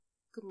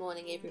Good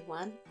morning,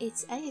 everyone.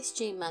 It's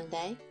ASG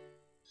Monday.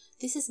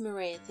 This is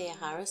Maria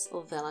Theoharis,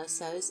 or Velo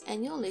Sews,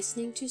 and you're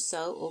listening to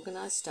Sew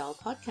Organised Style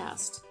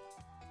Podcast.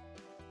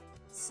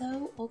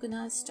 Sew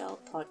Organised Style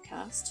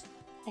Podcast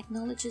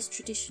acknowledges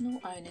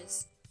traditional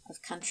owners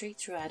of country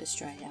throughout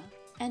Australia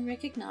and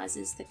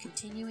recognises the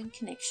continuing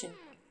connection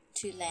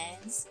to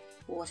lands,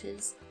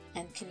 waters,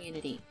 and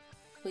community.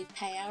 We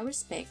pay our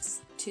respects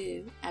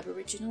to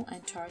Aboriginal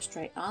and Torres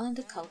Strait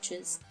Islander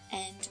cultures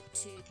and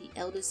to the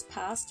elders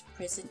past,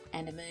 present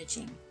and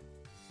emerging.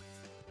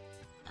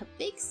 A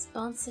big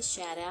sponsor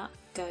shout out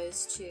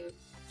goes to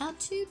our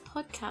two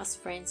podcast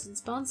friends and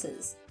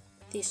sponsors.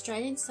 The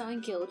Australian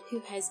Sewing Guild, who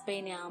has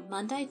been our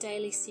Monday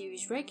Daily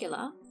Series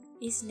regular,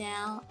 is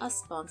now a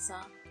sponsor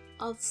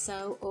of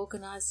Sew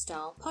Organised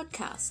Style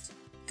Podcast.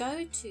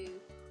 Go to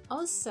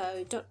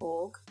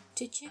ozsew.org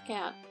to check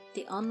out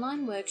the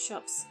online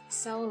workshops,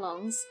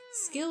 sew-alongs,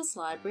 skills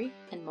library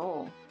and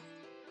more.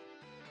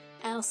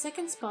 Our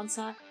second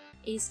sponsor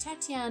is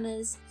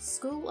Tatiana's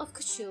School of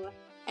Couture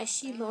as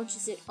she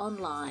launches it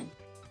online.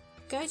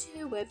 Go to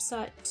her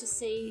website to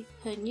see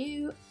her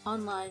new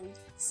online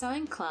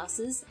sewing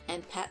classes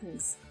and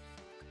patterns.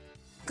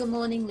 Good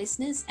morning,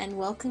 listeners, and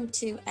welcome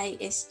to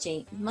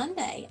ASG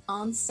Monday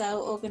on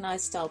Sew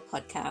Organised Style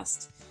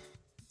Podcast.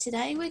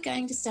 Today we're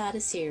going to start a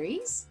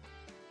series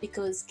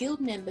because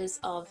Guild members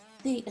of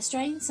the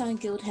Australian Sewing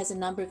Guild has a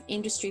number of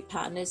industry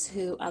partners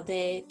who are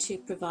there to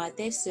provide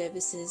their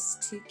services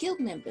to Guild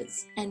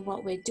members. And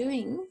what we're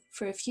doing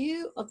for a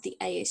few of the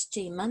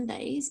ASG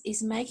Mondays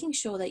is making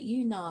sure that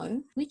you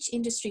know which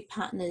industry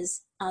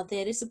partners are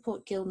there to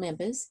support Guild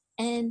members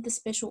and the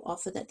special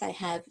offer that they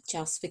have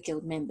just for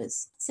Guild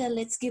members. So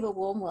let's give a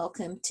warm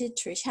welcome to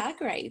Trish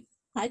Hargrave.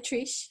 Hi,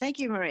 Trish. Thank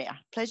you, Maria.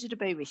 Pleasure to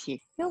be with you.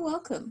 You're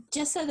welcome.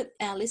 Just so that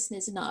our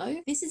listeners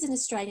know, this is an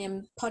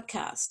Australian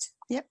podcast.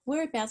 Yep.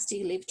 Whereabouts do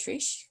you live,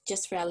 Trish,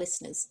 just for our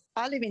listeners?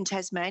 I live in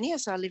Tasmania,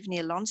 so I live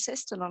near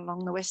Launceston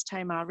along the West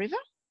Tamar River.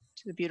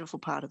 It's a beautiful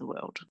part of the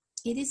world.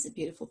 It is a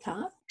beautiful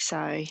part.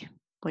 So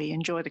we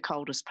enjoy the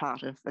coldest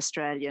part of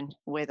Australian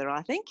weather,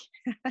 I think.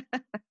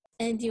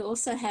 And you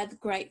also have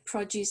great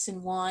produce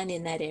and wine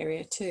in that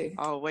area too.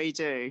 Oh, we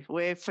do.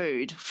 We're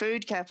food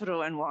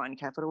capital and wine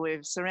capital.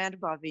 We're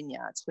surrounded by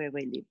vineyards where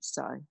we live,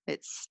 so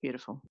it's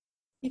beautiful.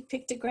 You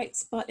picked a great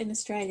spot in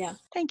Australia.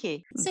 Thank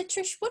you. So,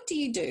 Trish, what do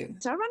you do?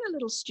 So I run a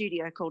little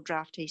studio called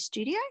Draftee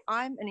Studio.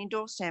 I'm an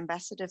endorsed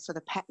ambassador for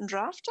the Pattern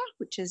Drafter,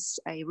 which is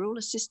a ruler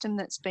system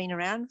that's been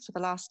around for the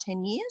last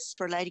 10 years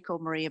for a lady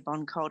called Maria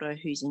Boncoldo,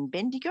 who's in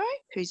Bendigo,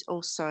 who's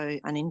also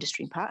an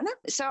industry partner.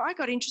 So I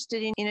got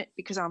interested in it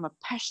because I'm a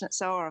passionate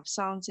sewer. I've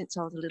sewn since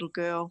I was a little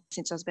girl,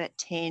 since I was about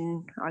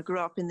 10. I grew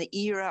up in the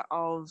era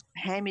of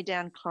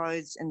hand-me-down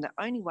clothes, and the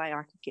only way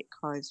I could get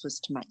clothes was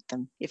to make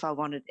them if I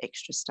wanted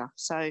extra stuff.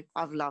 So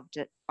I've loved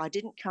it. I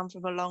didn't come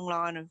from a long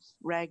line of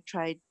rag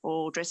trade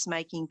or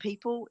dressmaking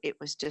people. It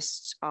was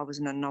just, I was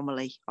an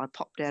anomaly. I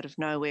popped out of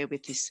nowhere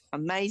with this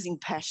amazing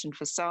passion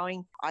for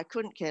sewing. I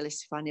couldn't care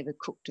less if I never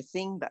cooked a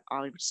thing, but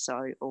I would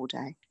sew all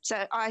day.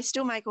 So I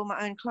still make all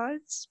my own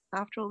clothes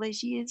after all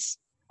these years.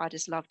 I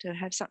just love to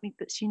have something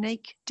that's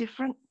unique,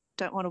 different.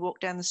 Don't want to walk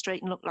down the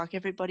street and look like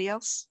everybody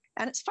else.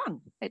 And it's fun.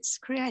 It's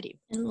creative.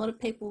 And a lot of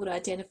people would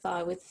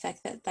identify with the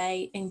fact that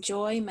they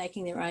enjoy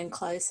making their own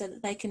clothes so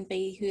that they can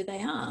be who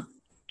they are.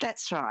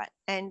 That's right.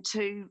 And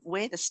to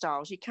wear the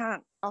styles, you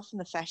can't, often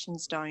the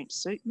fashions don't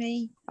suit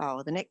me,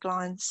 or the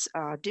necklines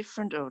are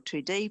different or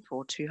too deep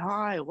or too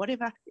high or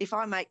whatever. If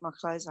I make my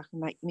clothes, I can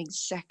make them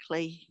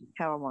exactly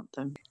how I want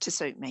them to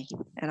suit me,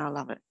 and I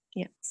love it.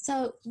 Yeah.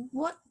 So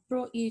what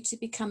brought you to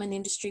become an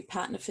industry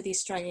partner for the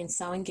Australian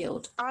Sewing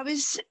Guild? I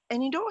was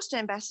an endorsed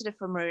ambassador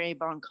for Maria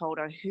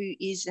Boncoldo, who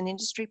is an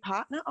industry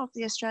partner of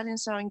the Australian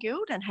Sewing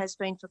Guild and has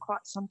been for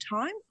quite some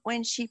time.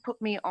 When she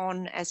put me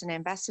on as an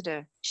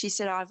ambassador, she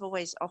said, I've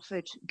always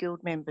offered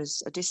Guild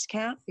members a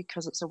discount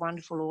because it's a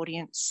wonderful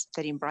audience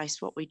that embrace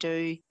what we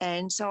do.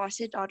 And so I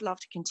said, I'd love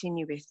to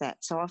continue with that.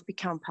 So I've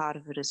become part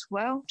of it as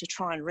well to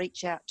try and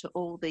reach out to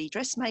all the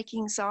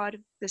dressmaking side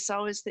of the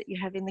sewers that you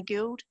have in the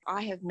Guild.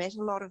 I have met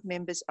a lot of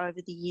members over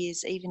the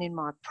years, even in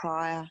my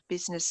prior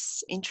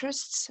business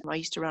interests. I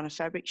used to run a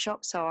fabric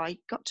shop, so I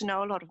got to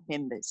know a lot of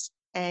members.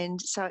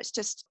 And so it's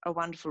just a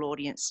wonderful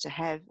audience to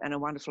have and a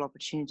wonderful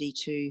opportunity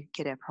to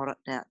get our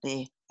product out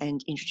there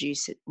and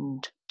introduce it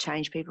and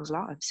change people's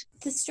lives.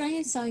 The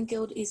Australian Sewing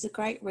Guild is a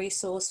great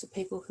resource for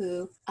people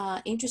who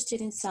are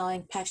interested in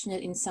sewing,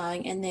 passionate in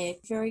sewing, and they're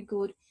very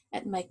good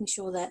at making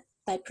sure that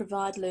they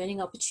provide learning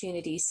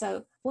opportunities.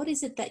 So what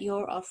is it that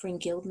you're offering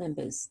Guild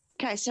members?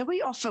 Okay, so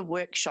we offer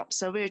workshops,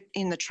 so we're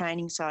in the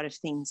training side of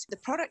things. The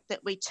product that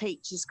we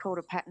teach is called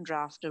a Pattern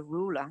Drafter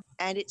ruler,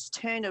 and it's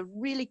turned a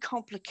really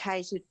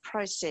complicated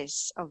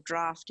process of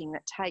drafting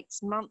that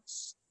takes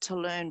months to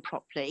learn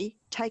properly,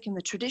 taken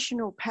the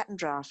traditional pattern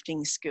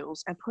drafting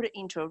skills and put it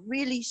into a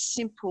really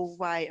simple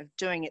way of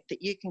doing it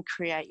that you can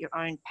create your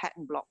own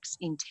pattern blocks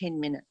in 10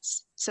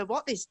 minutes. So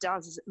what this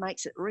does is it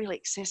makes it really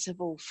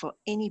accessible for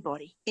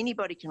anybody.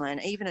 Anybody can learn,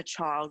 even a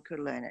child could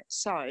learn it.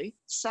 So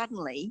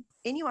suddenly,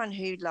 anyone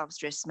who loves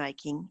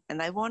dressmaking and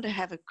they want to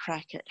have a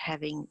crack at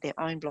having their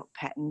own block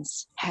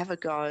patterns, have a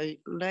go,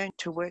 learn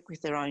to work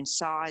with their own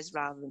size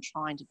rather than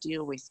trying to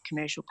deal with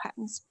commercial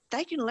patterns,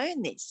 they can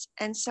learn this.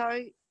 And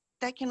so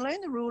they can learn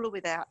the ruler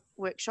without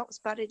workshops,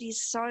 but it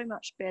is so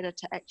much better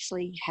to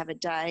actually have a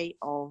day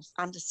of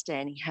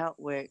understanding how it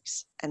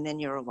works and then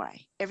you're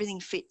away. Everything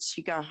fits,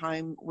 you go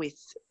home with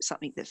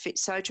something that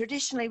fits. So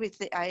traditionally with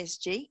the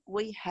ASG,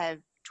 we have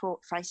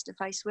taught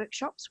face-to-face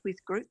workshops with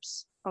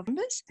groups of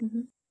members.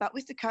 Mm-hmm. But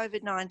with the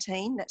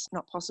COVID-19, that's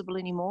not possible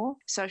anymore.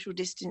 Social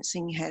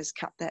distancing has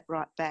cut that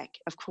right back.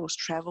 Of course,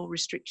 travel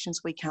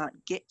restrictions, we can't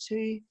get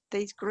to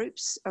these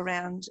groups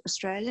around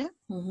Australia.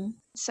 Mm-hmm.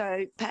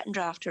 So Pattern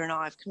Drafter and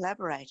I have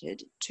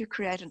collaborated to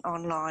create an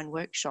online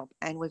workshop,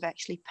 and we've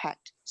actually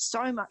packed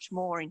so much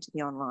more into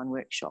the online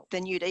workshop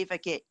than you'd ever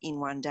get in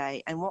one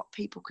day. And what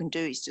people can do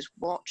is just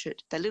watch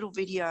it. They're little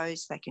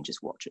videos, they can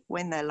just watch it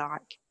when they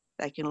like.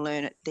 They can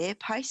learn at their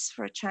pace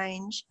for a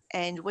change.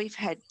 And we've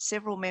had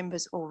several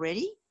members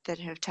already that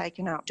have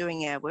taken up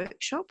doing our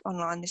workshop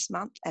online this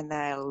month, and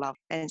they love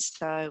it. And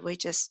so we're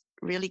just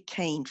really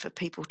keen for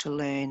people to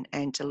learn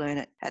and to learn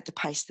it at the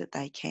pace that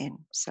they can.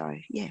 So,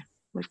 yeah,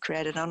 we've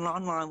created an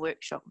online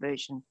workshop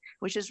version,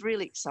 which is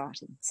really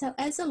exciting. So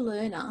as a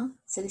learner,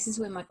 so this is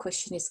where my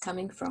question is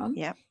coming from.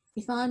 Yep.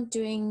 If I'm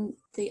doing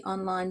the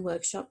online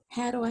workshop,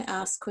 how do I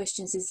ask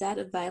questions? Is that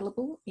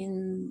available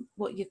in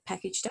what you've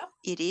packaged up?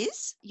 It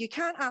is. You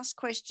can't ask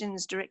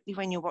questions directly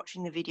when you're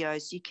watching the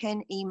videos. You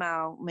can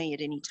email me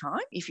at any time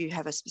if you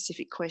have a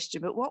specific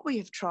question. But what we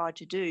have tried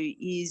to do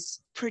is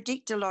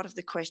predict a lot of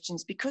the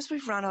questions. Because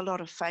we've run a lot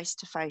of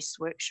face-to-face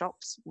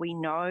workshops, we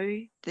know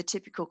the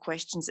typical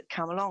questions that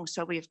come along.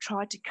 So we have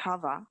tried to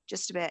cover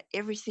just about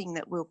everything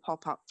that will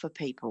pop up for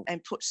people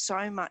and put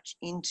so much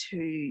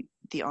into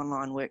the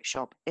online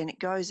workshop. And it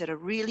goes at a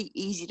really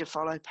easy to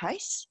follow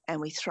pace,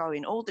 and we throw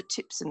in all the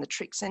tips and the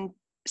tricks. And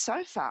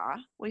so far,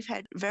 we've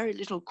had very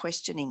little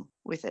questioning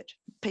with it.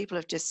 People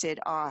have just said,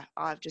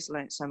 I've just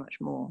learnt so much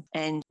more.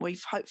 And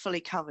we've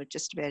hopefully covered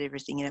just about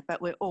everything in it,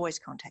 but we're always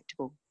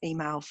contactable,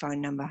 email, phone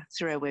number,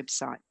 through our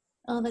website.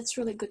 Oh, that's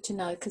really good to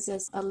know, because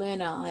as a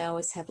learner, I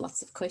always have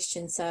lots of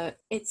questions. So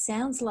it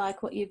sounds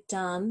like what you've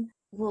done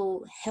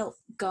will help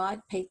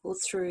guide people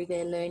through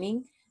their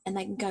learning, and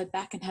they can go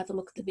back and have a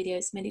look at the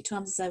videos many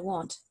times as they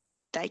want.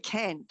 They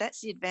can. That's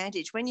the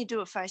advantage. When you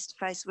do a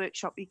face-to-face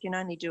workshop, you can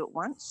only do it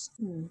once.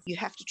 You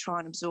have to try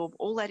and absorb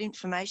all that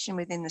information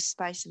within the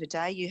space of a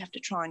day. You have to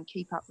try and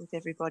keep up with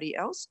everybody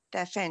else.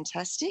 They're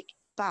fantastic.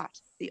 But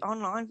the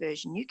online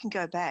version, you can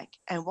go back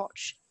and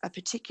watch a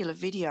particular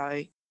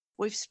video.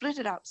 We've split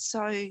it up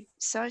so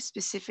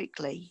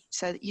specifically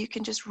so that you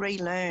can just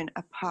relearn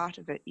a part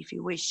of it if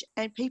you wish.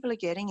 And people are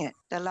getting it.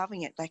 They're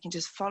loving it. They can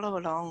just follow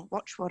along,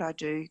 watch what I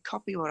do,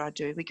 copy what I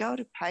do. We go at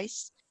a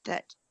pace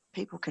that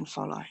people can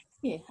follow.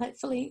 Yeah,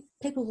 hopefully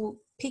people will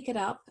pick it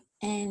up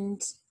and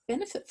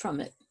benefit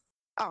from it.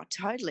 Oh,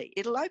 totally.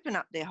 It'll open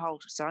up their whole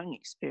sewing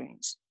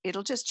experience.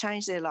 It'll just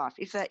change their life.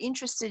 If they're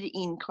interested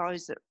in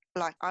clothes that,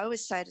 like I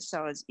always say to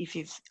sewers, if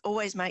you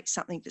always make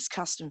something that's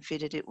custom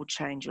fitted, it will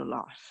change your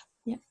life.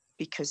 Yeah.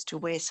 Because to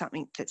wear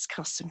something that's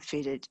custom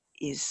fitted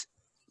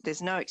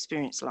there's no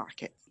experience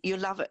like it.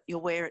 You'll love it.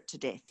 You'll wear it to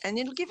death. And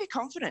it'll give you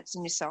confidence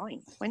in your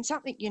sewing. When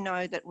something you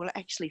know that will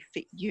actually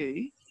fit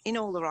you in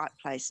all the right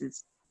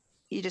places,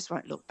 you just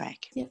won't look back.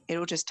 Yep.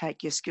 It'll just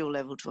take your skill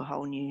level to a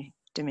whole new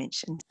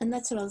dimension. And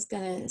that's what I was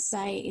going to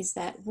say, is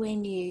that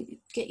when you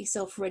get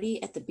yourself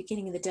ready at the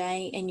beginning of the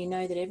day and you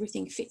know that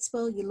everything fits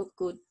well, you look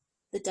good,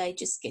 the day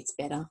just gets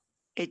better.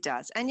 It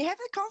does. And you have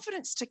the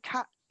confidence to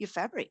cut your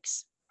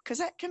fabrics, because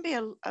that can be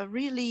a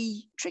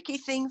really tricky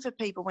thing for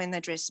people when they're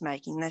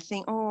dressmaking. They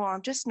think, oh,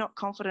 I'm just not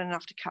confident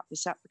enough to cut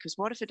this up because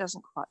what if it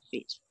doesn't quite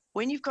fit?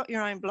 When you've got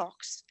your own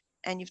blocks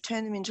and you've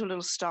turned them into a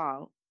little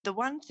style, the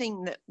one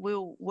thing that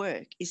will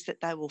work is that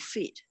they will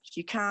fit.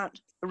 You can't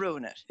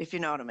ruin it, if you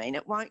know what I mean.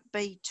 It won't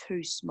be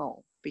too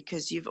small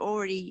because you've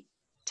already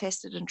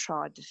tested and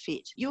tried the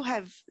fit. You'll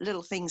have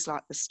little things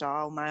like the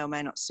style may or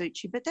may not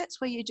suit you, but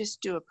that's where you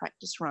just do a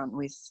practice run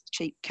with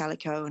cheap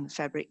calico and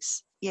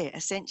fabrics. Yeah,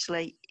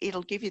 essentially,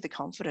 it'll give you the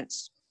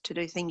confidence to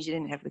do things you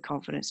didn't have the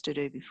confidence to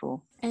do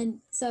before. And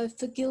so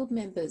for guild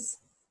members,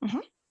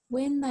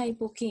 when they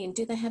book in,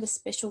 do they have a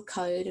special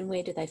code, and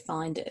where do they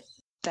find it?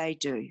 They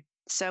do.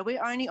 So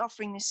we're only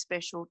offering this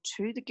special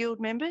to the guild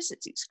members.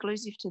 It's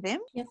exclusive to them.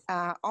 Yep.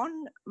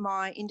 On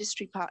my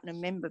industry partner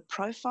member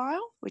profile,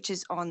 which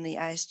is on the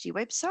ASG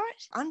website,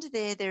 under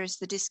there is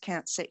the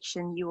discount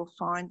section. You will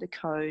find the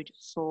code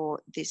for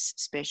this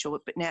special.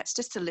 But now it's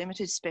just a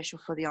limited special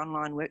for the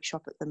online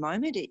workshop at the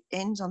moment. It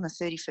ends on the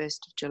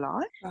 31st of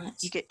July. Right.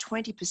 You get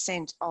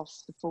 20% off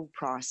the full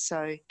price.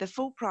 So the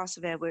full price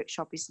of our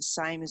workshop is the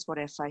same as what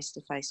our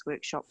face-to-face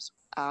workshops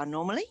are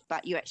normally,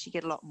 but you actually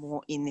get a lot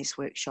more in this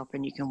workshop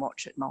and you can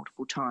watch it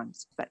multiple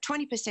times. But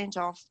 20%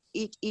 off,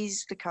 it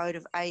is the code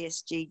of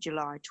ASG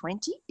July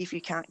 20 if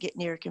you can't get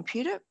near a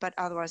computer, but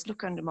otherwise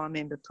look under my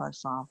member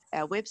profile.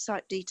 Our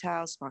website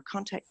details, my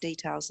contact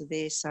details are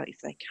there, so if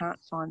they can't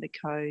find the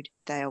code,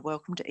 they are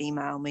welcome to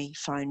email me,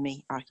 phone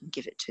me, I can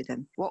give it to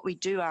them. What we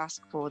do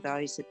ask for, though,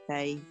 is that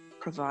they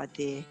provide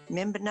their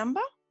member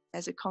number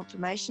as a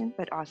confirmation,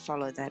 but I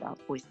follow that up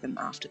with them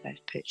after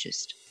they've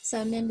purchased.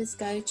 So members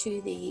go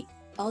to the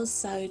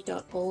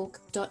ozsew.org.au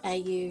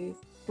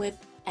web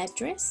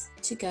address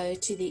to go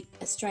to the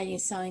Australian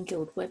Sewing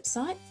Guild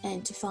website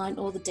and to find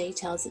all the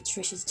details that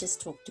Trish has just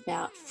talked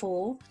about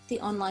for the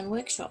online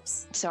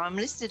workshops. So I'm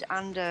listed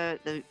under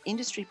the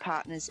industry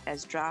partners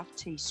as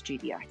Draftee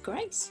Studio.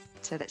 Great.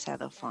 So that's how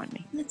they'll find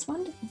me. That's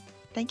wonderful.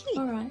 Thank you.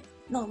 All right.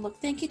 No,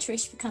 look, thank you,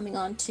 Trish, for coming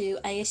on to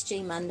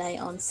ASG Monday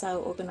on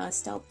Sew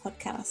Organised Style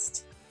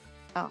podcast.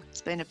 Oh,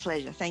 it's been a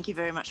pleasure. Thank you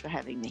very much for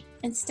having me.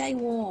 And stay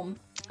warm.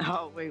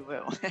 Oh, we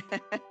will.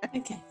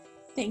 Okay.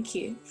 Thank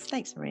you.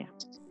 Thanks, Maria.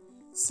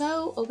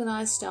 Sew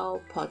Organised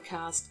Style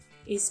podcast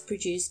is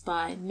produced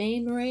by me,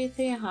 Maria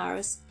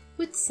Theoharis,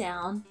 with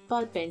sound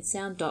by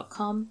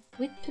bensound.com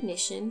with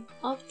permission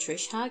of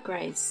Trish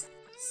Hargraves.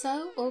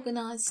 Sew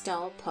Organised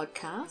Style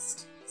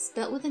podcast,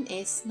 spelt with an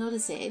S, not a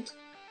Z,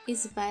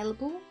 is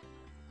available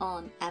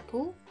on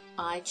Apple,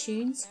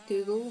 iTunes,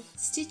 Google,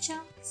 Stitcher,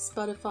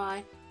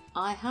 Spotify,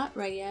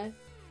 iHeartRadio,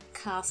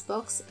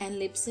 Castbox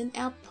and Libsyn,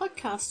 our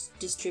podcast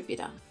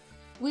distributor.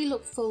 We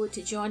look forward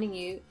to joining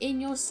you in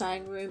your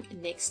sewing room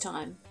next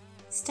time.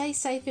 Stay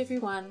safe,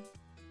 everyone.